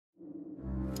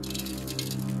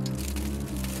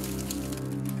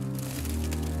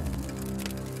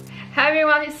Hi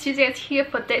everyone, it's Susie here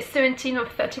for day 17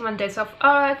 of 31 Days of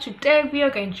Horror. Today we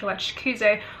are going to watch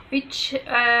Kuso, which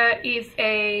is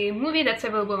a movie that's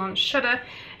available on Shudder.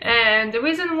 And the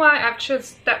reason why I've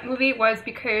chose that movie was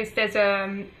because there's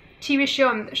a TV show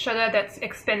on Shudder that's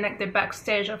explained like the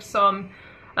backstage of some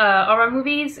horror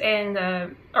movies and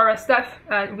horror stuff,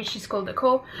 which is called The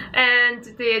Call. And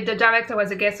the director was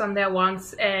a guest on there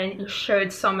once, and he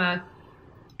showed some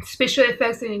special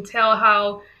effects and he tell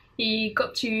how he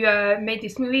got to make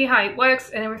this movie, how it works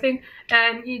and everything.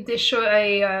 And they show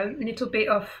a little bit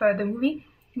of the movie,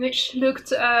 which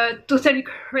looked totally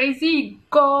crazy,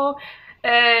 gore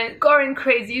and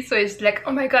crazy. So it's like,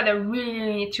 oh my god, I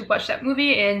really need to watch that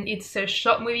movie. And it's a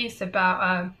short movie, it's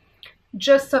about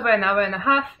just over an hour and a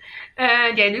half,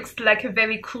 and yeah, it looks like a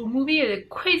very cool movie, a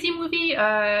crazy movie.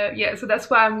 Yeah, so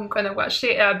that's why I'm gonna watch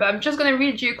it, but I'm just gonna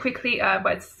read you quickly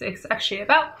what it's actually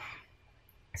about.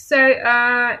 So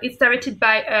it's directed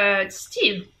by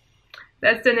Steve,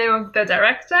 that's the name of the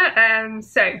director.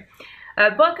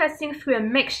 Broadcasting through a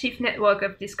makeshift network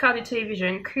of discarded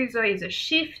television, Kuso is a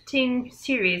shifting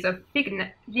series of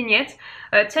vignettes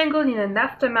tangled in an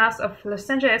aftermath of Los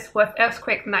Angeles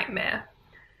earthquake nightmare.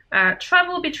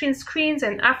 Travel between screens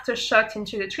and aftershocks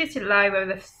into the twisted life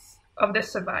of the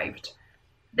survived.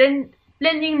 Then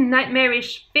blending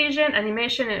nightmarish vision,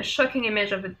 animation, and a shocking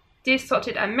image of a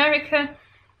distorted America.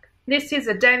 This is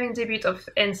a daring debut of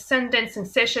and Sundance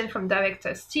sensation from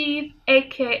director Steve,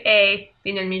 aka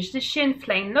Villain Musician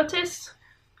Flying Lotus.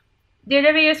 The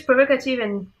hilarious, provocative,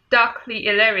 and darkly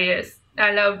hilarious.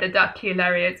 I love the darkly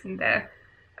hilarious in there.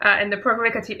 And the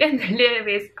provocative and the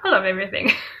hilarious, I love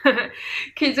everything.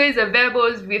 Kuso is a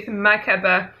verbose with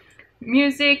macabre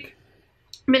music,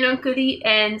 melancholy,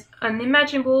 and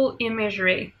unimaginable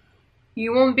imagery.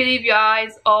 You won't believe your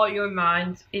eyes or your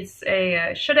mind. It's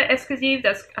a Shudder exclusive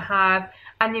that have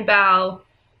Hannibal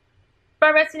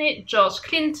Buress in it, George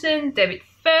Clinton, David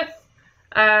Firth,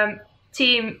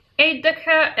 Tim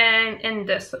Heidecker, and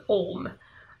Anders Holm.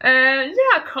 Yeah,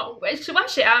 I can't wait to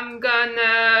watch it. I'm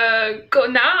gonna go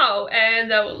now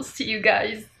and I will see you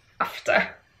guys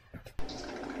after.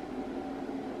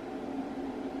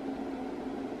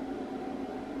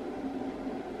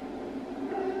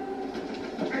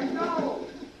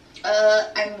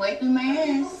 I'm wiping my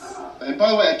ass. And by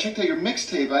the way, I checked out your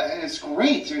mixtape, and it's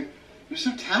great. You're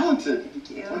so talented.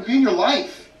 Thank you. I want to be in your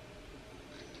life.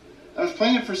 I was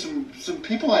playing it for some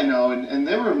people I know, and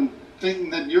they were thinking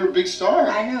that you're a big star.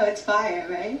 I know, it's fire,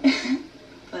 right?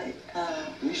 But,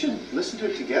 we should listen to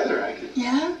it together. I could.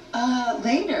 yeah?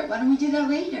 Later. Why don't we do that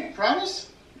later? Promise?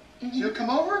 Mm-hmm. You'll come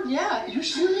over? Yeah. Are you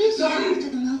serious? Yeah, after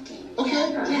the milking.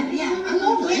 Okay. Yeah. Come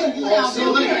over. Yeah, I'll see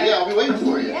you later. there. Yeah, I'll be waiting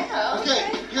for you. Yeah,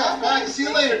 Okay. Yeah, bye. See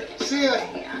you later. See ya.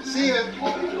 See ya.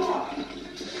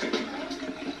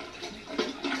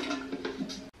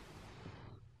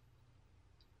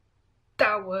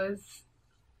 That was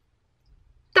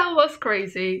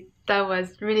crazy. That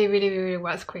was really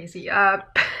was crazy.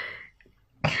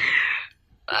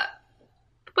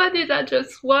 What did I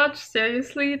just watch?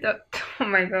 Seriously? That, oh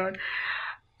my god.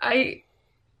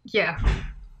 Yeah.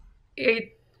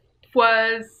 It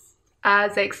was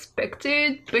as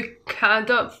expected, but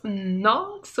kind of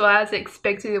not. So as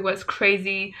expected, it was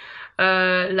crazy.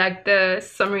 Like the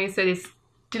summary said, it's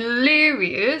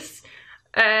delirious.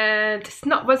 And it's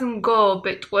wasn't gore,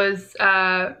 but it was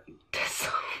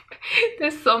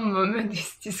there's some moment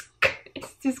it's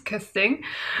disgusting.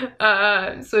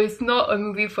 So it's not a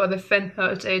movie for the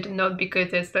faint-hearted, not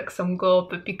because there's like some gore,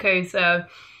 but because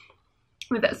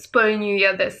without spoiling you,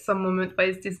 yeah, there's some moment where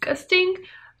it's disgusting,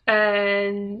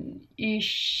 and you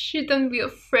shouldn't be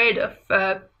afraid of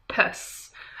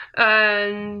pus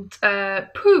and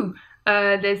poo.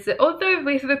 There's although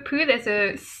with the poo, there's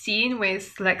a scene where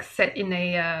it's like set in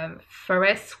a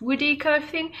forest, woody kind of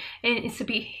thing, and it's a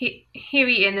bit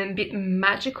eerie and a bit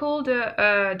magical.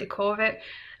 The decor of it,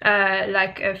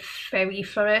 like a fairy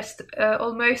forest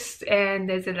almost. And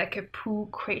there's like a poo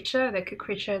creature, like a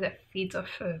creature that feeds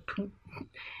off poo,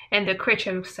 and the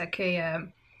creature looks like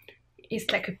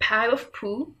it's like a pile of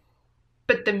poo,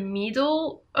 but the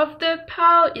middle of the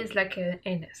pile is like an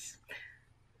anus.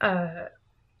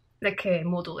 Like a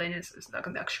model anus, it's not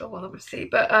an actual one obviously,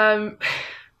 but and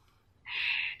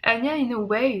yeah, in a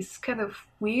way it's kind of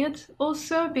weird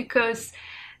also, because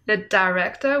the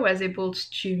director was able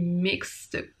to mix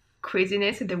the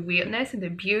craziness and the weirdness and the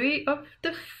beauty of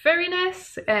the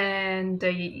furriness and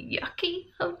the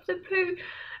yucky of the poo.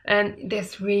 And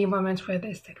there's really moments where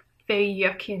there's like very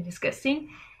yucky and disgusting.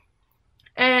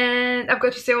 And I've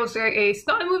got to say also, it's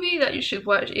not a movie that you should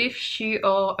watch if you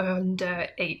are under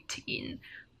 18.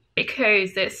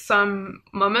 because there's some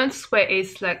moments where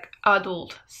it's like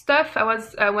adult stuff. I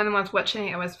was when I was watching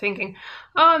it, I was thinking,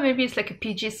 oh, maybe it's like a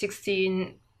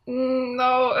PG-16.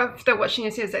 No, after watching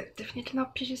it, it's like definitely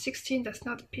not PG-16. That's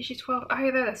not PG-12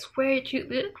 either. That's way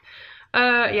too.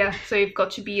 Yeah, so you've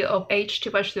got to be of age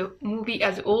to watch the movie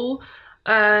as a whole,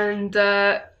 and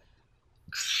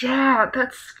yeah,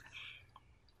 that's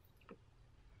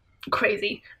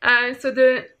crazy.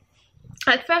 So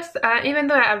at first, even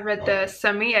though I read the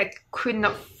summary, I could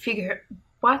not figure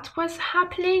what was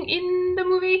happening in the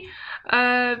movie,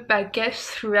 but I guess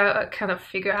throughout I kind of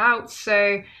figure out.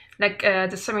 So like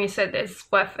the summary said, there's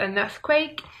worth an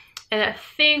earthquake, and I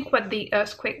think what the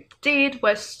earthquake did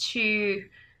was to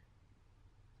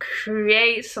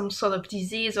create some sort of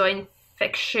disease or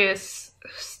infectious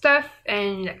stuff.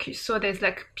 And like you saw, there's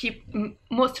like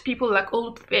most people, like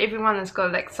everyone has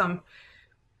got like some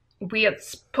weird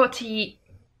spotty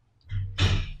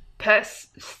pus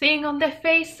thing on their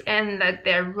face, and that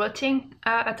they're rotting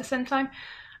at the same time.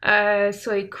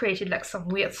 So it created like some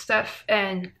weird stuff,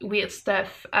 and weird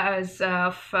stuff as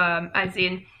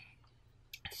in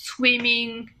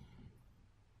swimming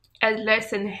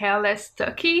headless and hairless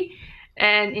turkey.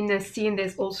 And in the scene,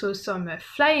 there's also some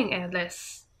flying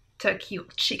hairless turkey or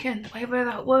chicken, whatever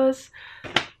that was.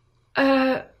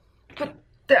 But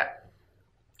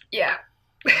yeah.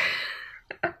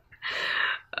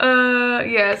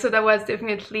 Yeah, so that was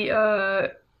definitely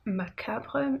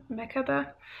macabre.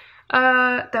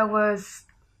 That was,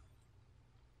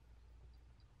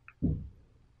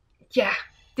 yeah,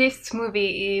 this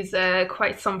movie is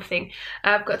quite something.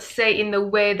 I've got to say, in the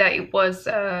way that it was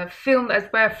filmed as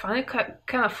well. I found it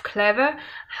kind of clever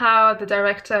how the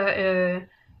director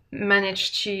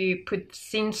managed to put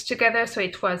scenes together. So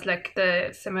it was like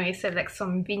the summary said, like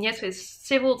some vignettes with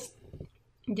several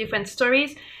different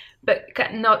stories, but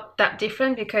not that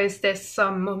different, because there's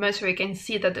some moments where you can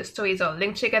see that the stories are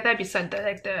linked together, besides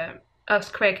the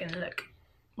earthquake and like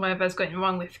whatever's going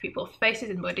wrong with people's faces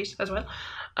and bodies as well.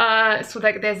 So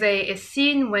like there's a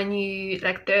scene when you,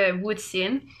 like the wood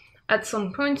scene, at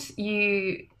some point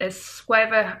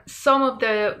some of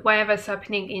the whatever's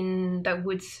happening in the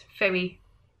woods very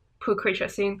poor creature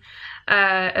scene,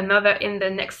 another in the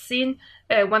next scene,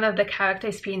 one of the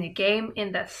characters playing a game,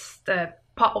 and that's the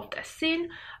part of the scene.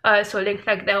 So linked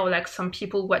like there are like some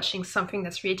people watching something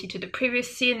that's related to the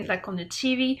previous scene, like on the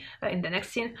TV in the next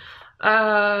scene.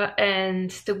 And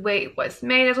the way it was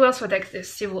made as well, so like the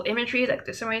civil imagery, like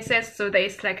the summary says, so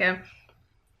there's like a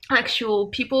actual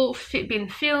people being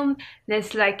filmed.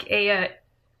 There's like a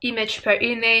image per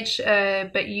image,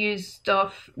 but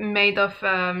made of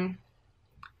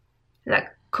like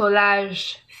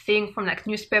collage thing from like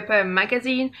newspaper and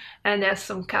magazine, and there's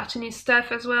some cartoony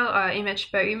stuff as well,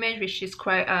 image per image, which is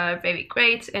quite very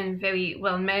great and very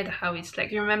well made. How it's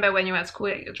like, you remember when you were at school,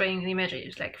 like, you're drawing an image, you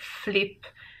just like flip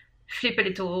a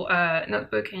little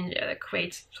notebook and like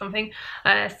create something,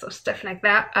 so stuff like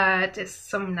that. There's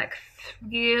some like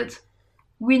weird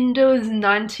Windows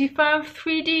 95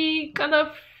 3D kind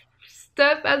of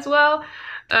stuff as well.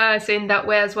 So in that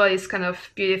way as well, it's kind of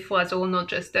beautiful as a whole, not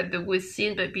just that the wood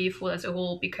scene, but beautiful as a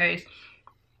whole, because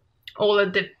all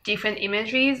of the different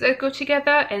imageries that go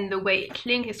together and the way it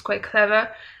links is quite clever.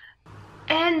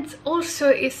 And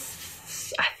also I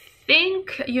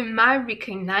think you might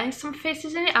recognize some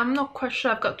faces in it. I'm not quite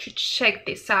sure, I've got to check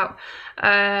this out.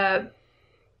 But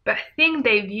I think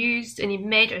they've used an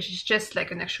image, which is just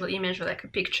like an actual image or like a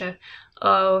picture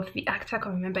of the actor, I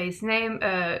can't remember his name,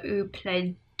 who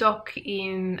played Doc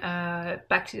in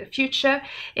Back to the Future,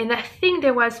 and I think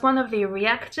there was one of the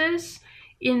reactors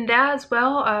in there as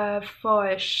well for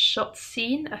a short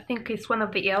scene. I think it's one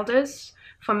of the elders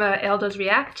from Elders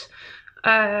React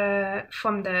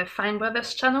from the Fine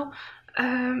Brothers channel.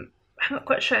 I'm not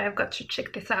quite sure, I've got to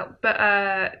check this out,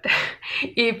 but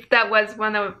if that was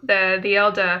one of the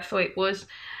elder, I thought it was.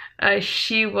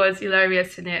 She was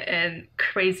hilarious in it and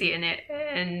crazy in it,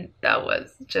 and that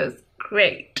was just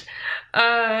great.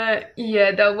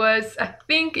 Yeah, that was, I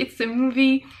think it's a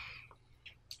movie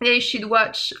that you should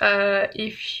watch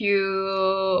if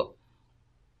you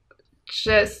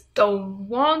just don't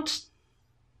want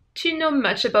to know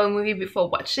much about a movie before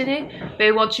watching it, but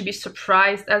you want to be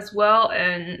surprised as well.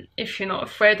 And if you're not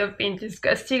afraid of being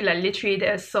disgusting, like literally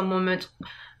there's some moment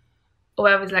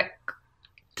where I was like,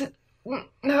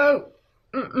 no,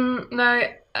 no.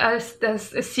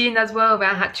 There's a scene as well where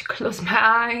I had to close my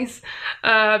eyes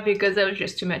because that was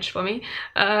just too much for me.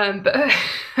 But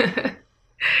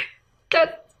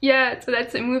so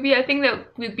that's a movie. I think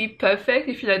that would be perfect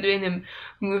if you're doing a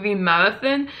movie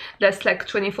marathon that's like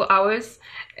 24 hours.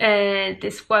 And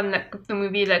this one, like the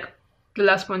movie, like the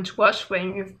last one to watch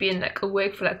when you've been like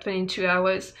awake for like 22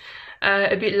 hours.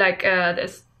 A bit like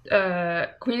this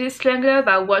Quizzes Slender that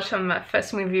I watched on my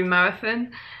first movie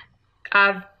marathon.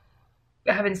 I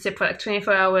haven't slept for like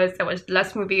 24 hours. That was the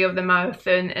last movie of the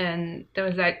marathon, and there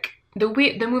was like the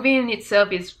movie in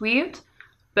itself is weird,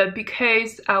 but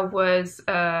because I was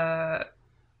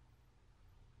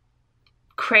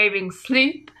craving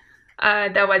sleep,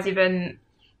 that was even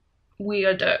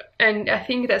weirder. And I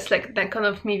think that's like that kind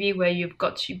of movie where you've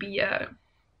got to be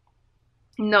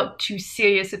not too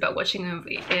serious about watching a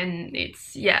movie, and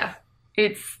it's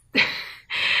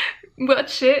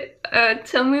watch it,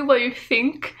 tell me what you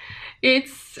think.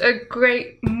 It's a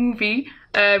great movie.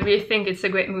 I really think it's a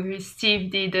great movie.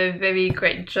 Steve did a very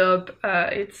great job.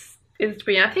 It's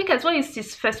brilliant. I think as well it's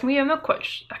his first movie. I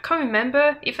can't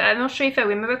remember I'm not sure if I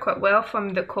remember quite well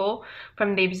from the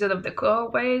episode of The Call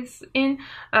where he's in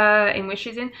which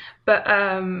he's in, but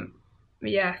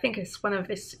yeah, I think it's one of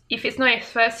his, if it's not his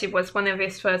first, it was one of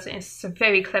his first. It's a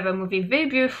very clever movie, very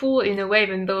beautiful in a way,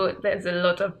 even though there's a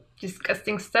lot of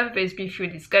disgusting stuff. It's beautiful,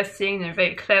 disgusting, and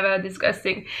very clever,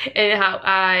 disgusting, and how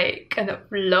I kind of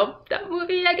love that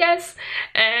movie, I guess.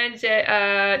 And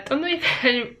don't know if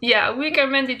I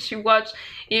recommend it to watch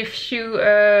if you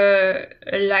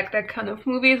like that kind of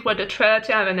movies. Watch the trailer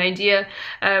to have an idea,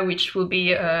 which will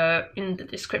be in the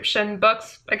description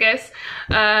box, I guess.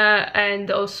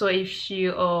 And also if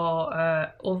you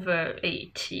are over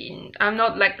 18. I'm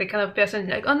not like the kind of person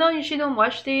like, oh no, you shouldn't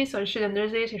watch this, or you shouldn't do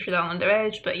this if you're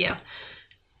underage, but yeah,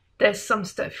 there's some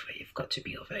stuff where you've got to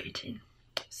be over 18.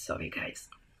 Sorry guys.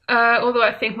 Although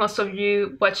I think most of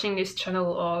you watching this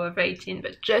channel are over 18,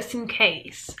 but just in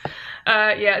case.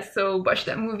 Yeah, so watch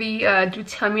that movie. Do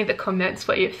tell me in the comments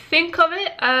what you think of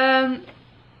it.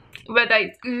 Whether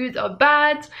it's good or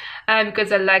bad,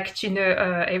 because I like to know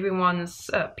everyone's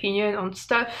opinion on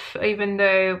stuff, even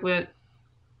though we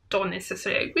don't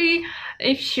necessarily agree.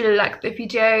 If you like the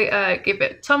video, give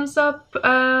it a thumbs up,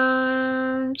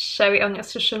 share it on your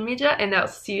social media, and I'll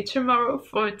see you tomorrow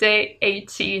for day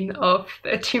 18 of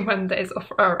 31 days of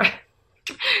horror.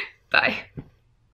 Bye.